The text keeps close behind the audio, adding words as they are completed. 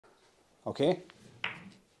okay?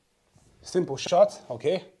 Simple shot,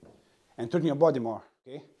 okay? And turn your body more,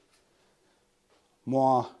 okay?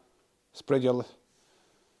 More, spread your,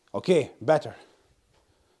 okay, better.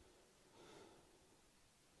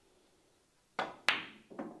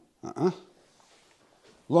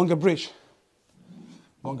 Longer bridge,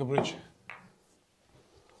 longer bridge.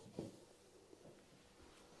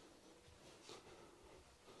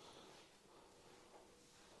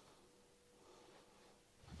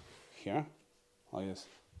 Here, oh yes.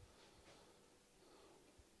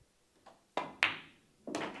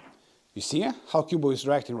 You see how Cubo is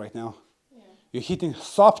reacting right now? Yeah. You're hitting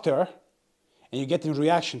softer and you're getting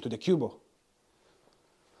reaction to the Cubo.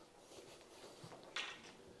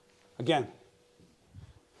 Again.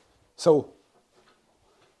 So,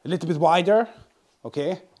 a little bit wider,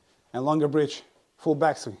 okay, and longer bridge, full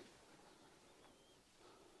backswing.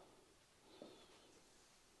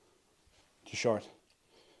 Too short.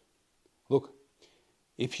 Look,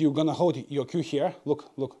 if you're gonna hold your cue here, look,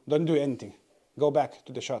 don't do anything. Go back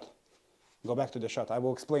to the shot. Go back to the shot. I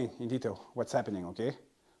will explain in detail what's happening, okay?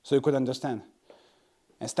 So you could understand.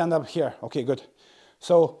 And stand up here. Okay, good.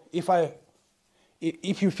 So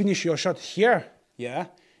if you finish your shot here, yeah,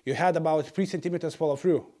 you had about 3 centimeters follow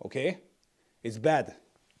through, okay? It's bad.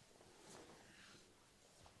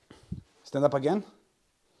 Stand up again.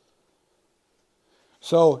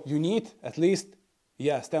 So you need at least,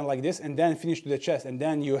 yeah, stand like this and then finish to the chest and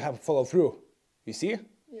then you have follow through. You see?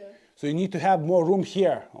 Yeah. So you need to have more room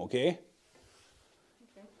here, okay?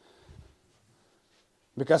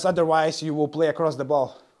 Because otherwise you will play across the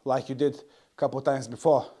ball like you did a couple times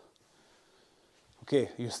before. Okay,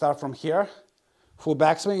 you start from here, full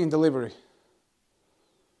backswing and delivery.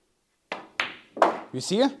 You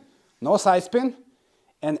see? No side spin,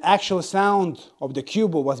 and actual sound of the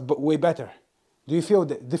Cubo was way better. Do you feel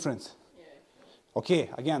the difference? Yeah. Okay,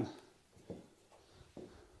 again.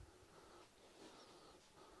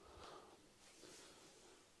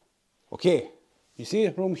 Okay, you see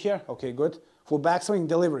room here? Okay, good. Full backswing,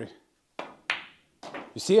 delivery.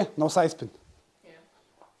 You see? No side spin. Yeah.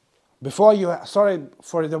 Before you, sorry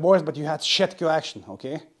for the words, but you had shed cue action,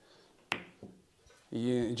 okay?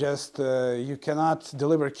 You just, you cannot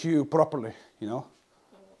deliver cue properly, you know?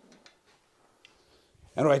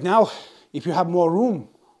 And right now, if you have more room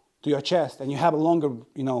to your chest and you have a longer,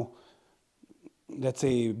 you know, let's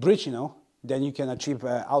say bridge, you know, then you can achieve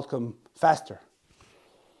outcome faster.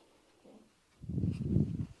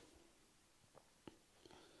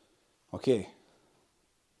 Okay.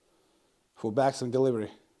 Full backswing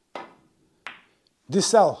delivery. This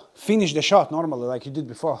cell, finish the shot normally like you did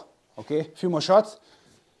before. Okay, a few more shots,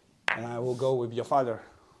 and I will go with your father.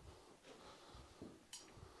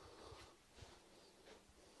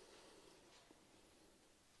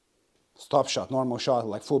 Stop shot, normal shot,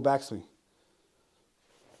 like full backswing.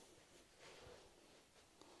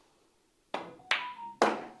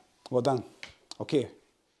 Well done. Okay.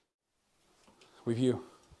 With you.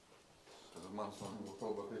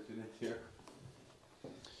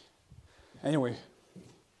 Anyway,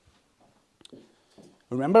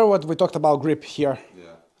 remember what we talked about grip here?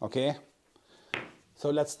 Yeah. Okay. So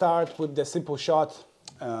let's start with the simple shot,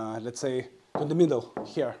 let's say to the middle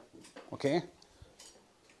here, okay?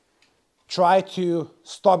 Try to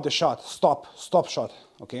stop the shot, stop shot,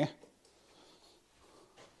 okay?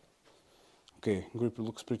 Okay, grip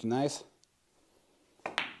looks pretty nice.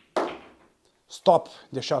 Stop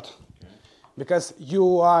the shot, okay. Because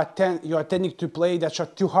you are tending to play that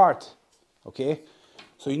shot too hard, okay?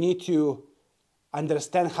 So you need to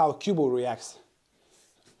understand how Cubo reacts.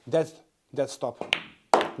 That's stop.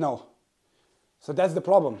 No. So that's the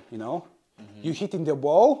problem, you know? Mm-hmm. You're hitting the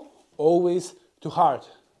ball always too hard.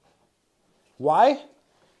 Why?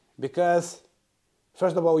 Because,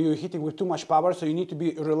 first of all, you're hitting with too much power, so you need to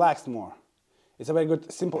be relaxed more. It's a very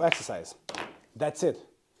good, simple exercise. That's it.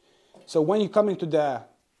 So when you come into the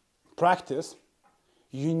practice,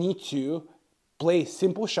 you need to play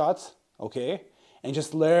simple shots, okay? And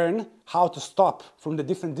just learn how to stop from the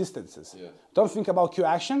different distances. Yeah. Don't think about cue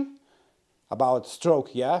action, about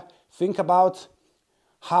stroke, yeah? Think about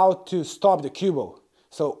how to stop the Cubo.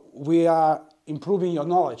 So we are improving your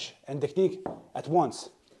knowledge and technique at once.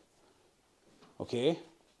 Okay?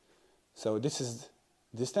 So this is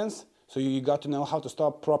distance, so you got to know how to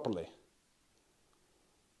stop properly.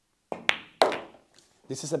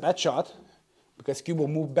 This is a bad shot because Cubo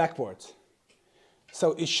moved backwards.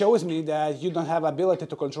 So it shows me that you don't have ability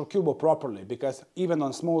to control Cubo properly, because even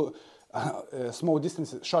on small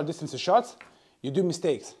distances, short distances shots, you do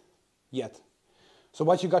mistakes yet. So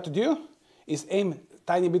what you got to do is aim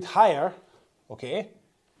tiny bit higher, okay,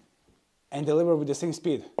 and deliver with the same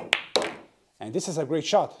speed. And this is a great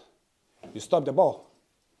shot. You stop the ball.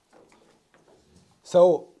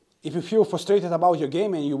 So if you feel frustrated about your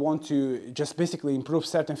game and you want to just basically improve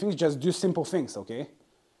certain things, just do simple things, okay?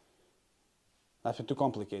 Nothing too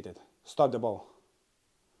complicated. Stop the ball.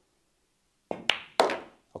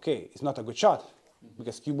 Okay, it's not a good shot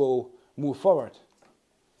because cue ball move forward.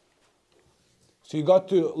 So you got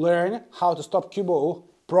to learn how to stop cue ball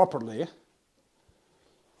properly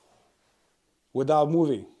without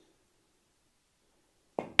moving.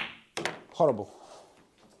 Horrible.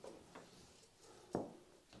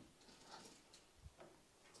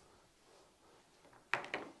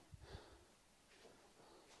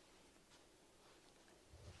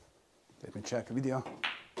 Let me check video.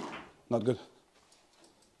 Not good.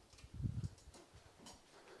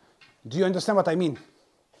 Do you understand what I mean?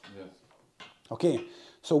 Yes. Okay,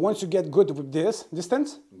 so once you get good with this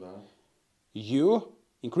distance, you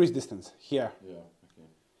increase distance here. Yeah, okay.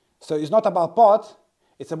 So it's not about pot,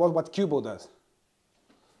 it's about what cue ball does.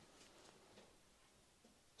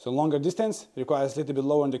 So longer distance requires a little bit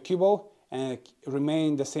lower on the cue ball and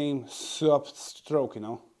remain the same soft stroke, you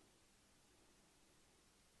know.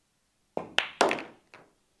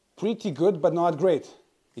 Pretty good, but not great.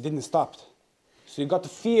 It didn't stop. So you got to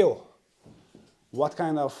feel what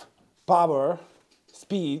kind of power,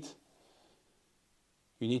 speed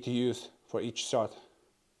you need to use for each shot.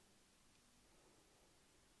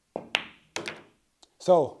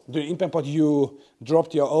 So during impact pot you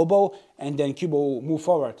dropped your elbow and then cue ball move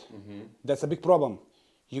forward. That's a big problem.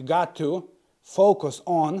 You got to focus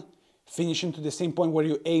on finishing to the same point where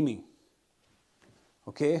you're aiming.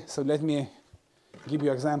 Okay, so let me give you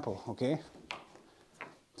an example, okay?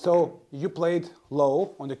 So you played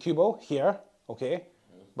low on the cue ball here, okay?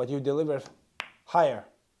 But you delivered higher.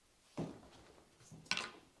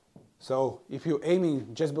 So if you're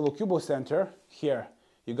aiming just below cue ball center, here,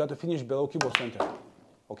 you got to finish below cue ball center,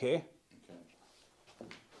 okay?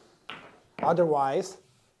 Otherwise,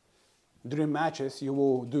 during matches, you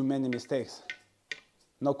will do many mistakes.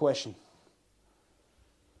 No question.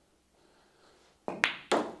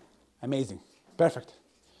 Amazing. Perfect.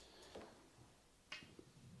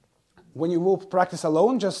 When you will practice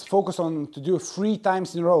alone, just focus on to do 3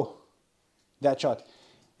 times in a row that shot.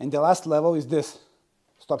 And the last level is this.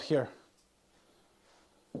 Stop here.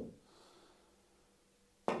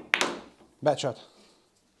 Bad shot.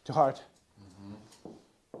 Too hard.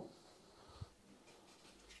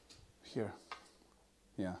 Here.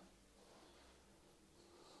 Yeah.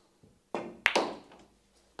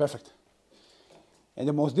 Perfect. And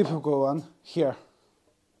the most difficult one here.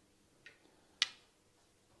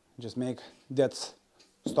 Just make that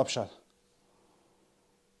stop shot.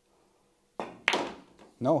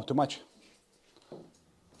 No, too much.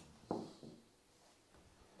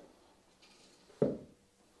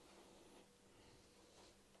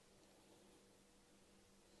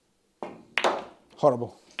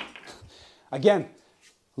 Horrible. Again,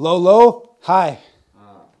 low, low, high.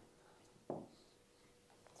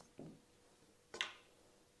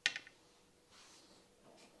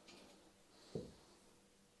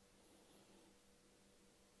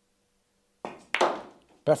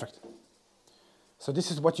 Perfect. So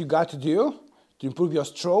this is what you got to do to improve your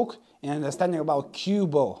stroke and understanding about cue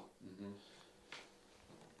ball.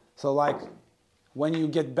 So like when you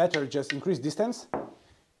get better, just increase distance.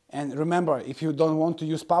 And remember, if you don't want to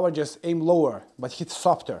use power, just aim lower, but hit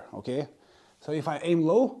softer, okay? So if I aim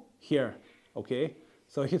low, here, okay?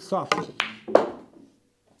 So hit soft.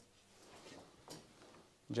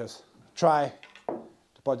 Just try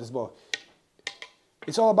to pot this ball.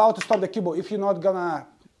 It's all about to stop the cue ball. If you're not gonna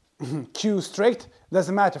cue straight,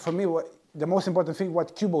 doesn't matter. For me, the most important thing,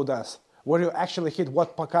 what cue ball does, where you actually hit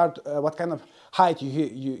what kind of height you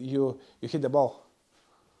hit, you hit the ball.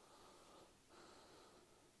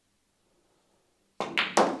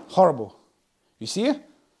 Horrible. You see?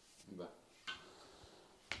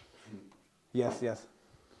 Yes, yes.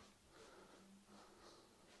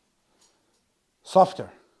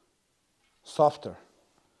 Softer. Softer.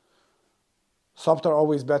 Softer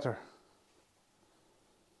always better.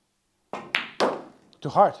 Too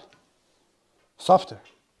hard. Softer.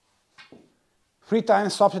 3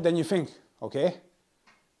 times softer than you think, okay?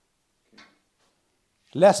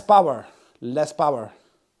 Less power. Less power.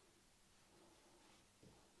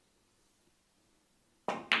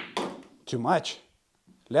 Too much.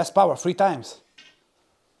 Less power, 3 times.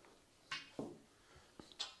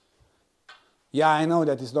 Yeah, I know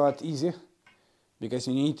that it's not easy because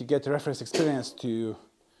you need to get reference experience to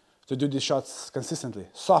do these shots consistently.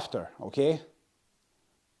 Softer, okay?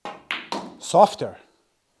 Softer.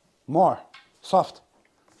 More. Soft.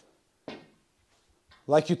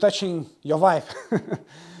 like you're touching your wife.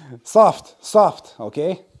 Soft, soft,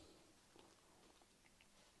 okay?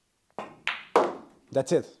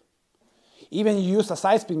 That's it. Even you use a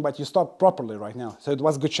side spin, but you stopped properly right now. So it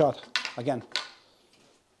was a good shot. Again,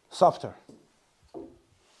 softer.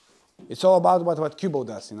 It's all about what Kubo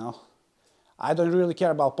does, you know. I don't really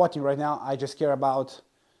care about potting right now. I just care about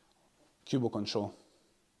Kubo control.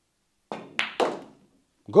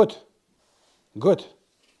 Good. Good.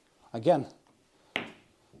 Again.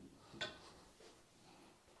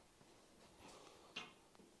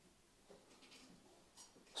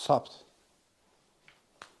 Soft.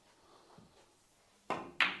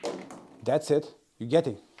 That's it. You're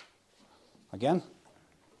getting. Again.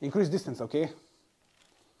 Increase distance, okay?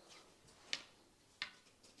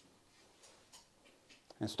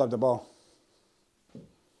 And stop the ball.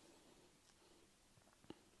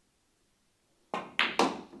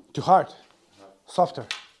 Too hard. Softer.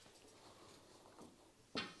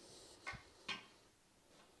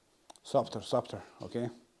 Softer, softer, okay?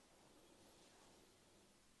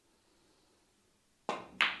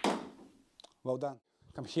 Well done.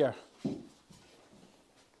 Come here.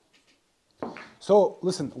 So,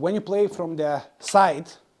 listen, when you play from the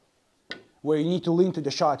side, where you need to lean to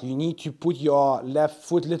the shot, you need to put your left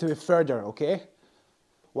foot a little bit further, okay?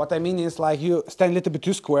 What I mean is like you stand a little bit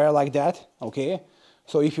too square like that, okay?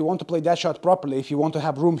 So if you want to play that shot properly, if you want to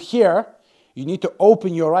have room here, you need to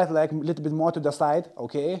open your right leg a little bit more to the side,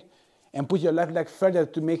 okay? And put your left leg further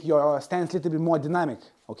to make your stance a little bit more dynamic,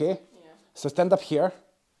 okay? Yeah. So stand up here,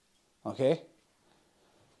 okay?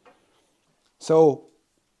 So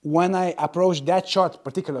when I approach that shot,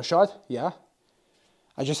 particular shot, yeah,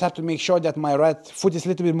 I just have to make sure that my right foot is a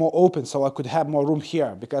little bit more open so I could have more room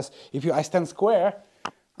here. Because if I stand square,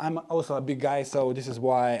 I'm also a big guy, so this is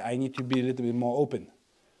why I need to be a little bit more open.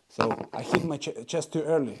 So I hit my chest too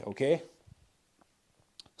early, okay?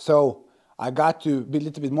 So I got to be a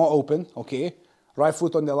little bit more open, okay? Right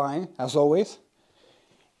foot on the line, as always.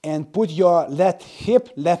 And put your left hip,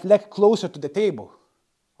 left leg closer to the table,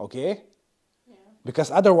 okay? Yeah.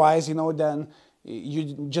 Because otherwise, you know, then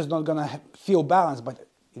you're just not gonna feel balanced. But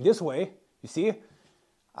in this way, you see,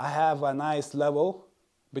 I have a nice level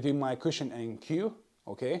between my cushion and cue,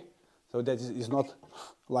 okay? So that is not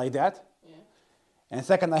like that. Yeah. And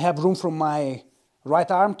second, I have room from my right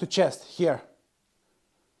arm to chest here.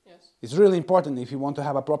 Yes. It's really important if you want to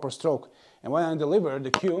have a proper stroke. And when I deliver the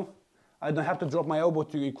cue, I don't have to drop my elbow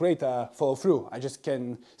to create a follow through. I just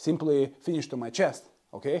can simply finish to my chest,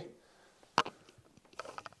 okay?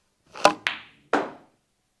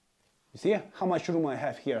 You see how much room I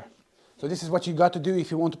have here? So this is what you got to do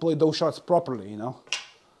if you want to play those shots properly, you know?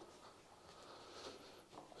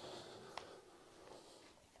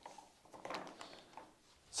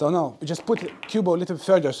 So no, just put Kubo a little bit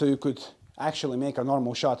further so you could actually make a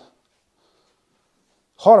normal shot.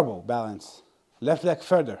 Horrible balance. Left leg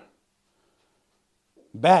further.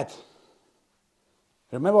 Bad.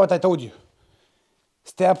 Remember what I told you.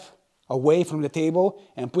 Step away from the table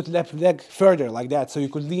and put left leg further like that so you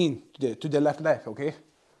could lean to the left leg, okay?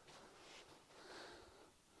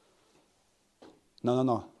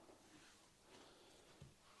 No.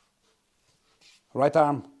 Right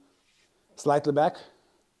arm slightly back.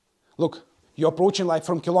 Look, you're approaching like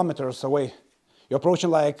from kilometers away. You're approaching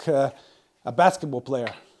like a basketball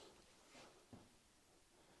player.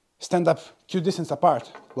 Stand up cue distance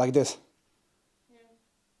apart, like this. Yeah.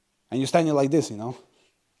 And you're standing like this, you know.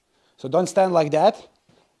 So don't stand like that,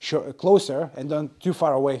 closer, and don't too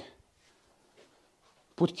far away.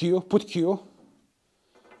 Put cue,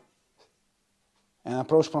 and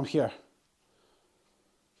approach from here.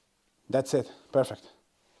 That's it, perfect.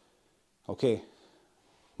 Okay,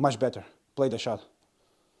 much better. Play the shot.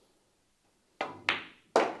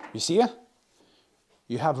 You see?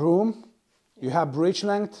 You have room, you have bridge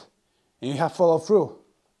length, and you have follow through.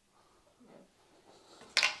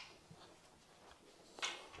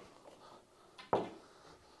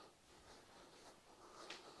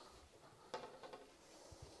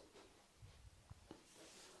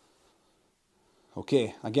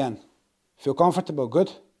 Okay, again, feel comfortable,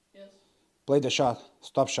 good? Yes. Play the shot,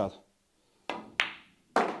 stop shot.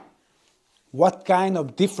 What kind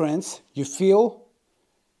of difference you feel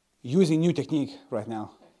using new technique right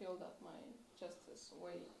now? I feel that my chest is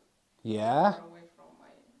way far away from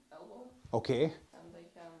my elbow. Okay. And I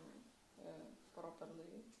can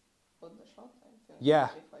properly put the shot, I think,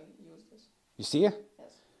 if I use this. You see? Yes.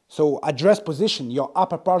 So address position, your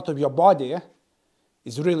upper part of your body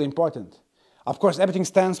is really important. Of course, everything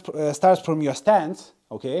starts from your stance,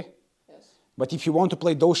 okay? Yes. But if you want to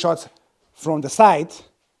play those shots from the side,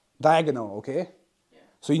 diagonal, okay? Yeah.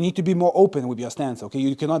 So you need to be more open with your stance, okay?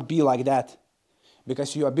 You cannot be like that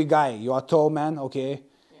because you're a big guy, you're a tall man, okay?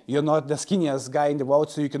 You're not the skinniest guy in the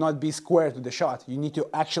world, so you cannot be square to the shot. You need to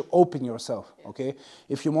actually open yourself, okay?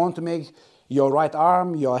 If you want to make your right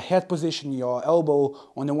arm, your head position, your elbow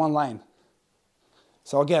on the one line.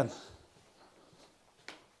 So again,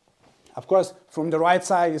 of course, from the right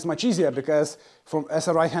side it's much easier because as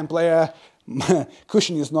a right-hand player,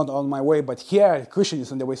 cushion is not on my way, but here cushion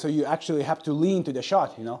is on the way, so you actually have to lean to the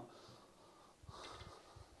shot, you know?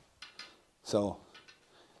 So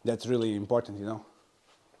that's really important, you know?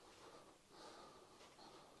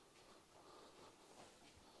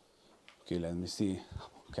 Okay, let me see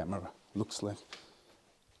how camera looks like.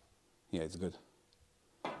 Yeah, it's good.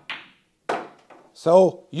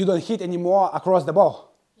 So you don't hit anymore across the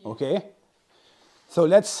ball, okay? So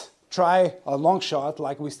let's try a long shot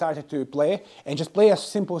like we started to play and just play a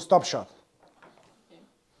simple stop shot.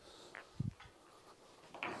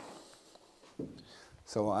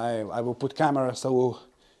 So I will put camera so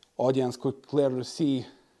audience could clearly see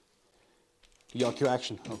your cue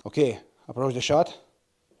action. Okay, approach the shot.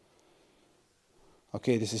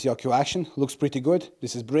 Okay, this is your cue action. Looks pretty good.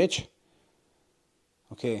 This is bridge.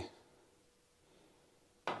 Okay.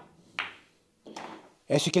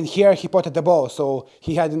 As you can hear, he potted the ball, so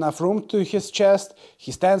he had enough room to his chest.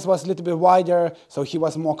 His stance was a little bit wider, so he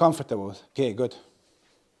was more comfortable. Okay, good.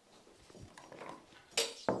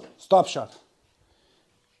 Stop shot.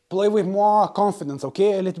 Play with more confidence,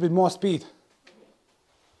 okay? A little bit more speed.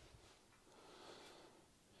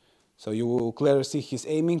 So you will clearly see his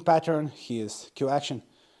aiming pattern, his cue action.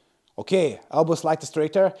 Okay, elbow slightly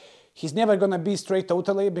straighter. He's never gonna be straight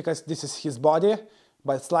totally because this is his body,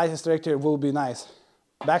 but slightly straighter will be nice.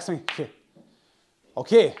 Backswing, here.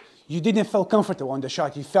 Okay, you didn't feel comfortable on the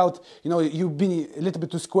shot. You felt, you know, you've been a little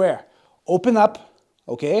bit too square. Open up,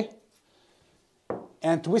 okay?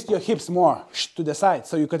 And twist your hips more to the side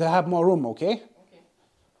so you could have more room, okay? Okay.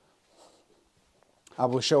 I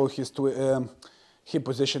will show his hip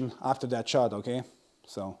position after that shot, okay?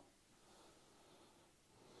 So,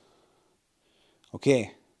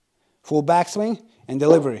 okay, full backswing and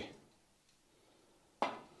delivery.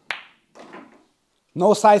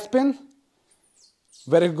 No side spin,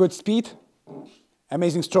 very good speed,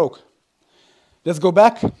 amazing stroke. Let's go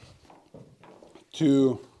back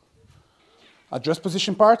to address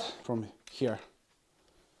position part from here.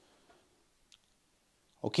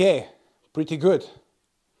 Okay, pretty good.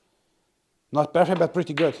 Not perfect, but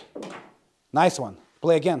pretty good. Nice one.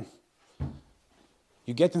 Play again.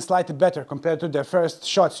 You're getting slightly better compared to the first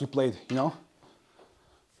shots you played, you know?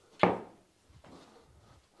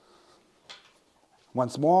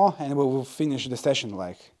 Once more, and we will finish the session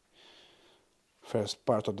like first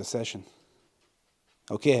part of the session.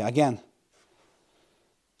 Okay, again.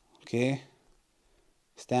 Okay.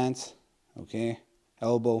 Stance. Okay.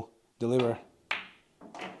 Elbow. Deliver.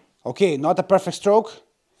 Okay, not a perfect stroke,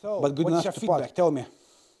 but good enough to feedback. Tell me. Yeah,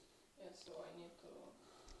 so I need to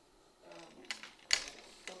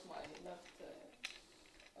put my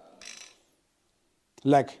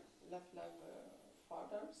Leg. left leg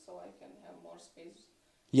farther so I can have more space.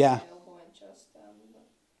 Yeah. Elbow and chest and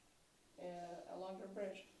a longer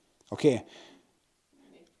bridge. Okay.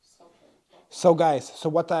 So guys, so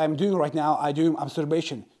what I'm doing right now, I do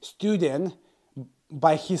observation. Student,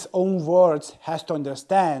 by his own words, has to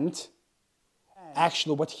understand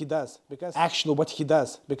actually what he does.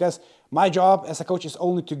 Because my job as a coach is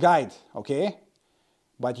only to guide, okay?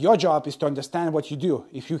 But your job is to understand what you do.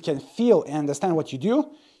 If you can feel and understand what you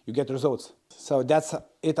do, you get results. So that's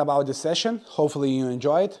it about this session. Hopefully you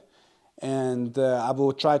enjoyed. And I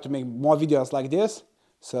will try to make more videos like this.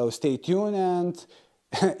 So stay tuned. And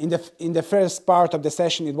in the first part of the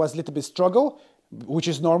session, it was a little bit struggle, which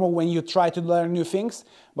is normal when you try to learn new things.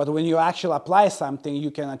 But when you actually apply something,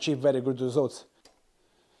 you can achieve very good results.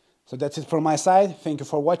 So that's it from my side. Thank you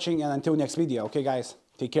for watching, and until next video. Okay, guys,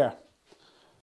 take care.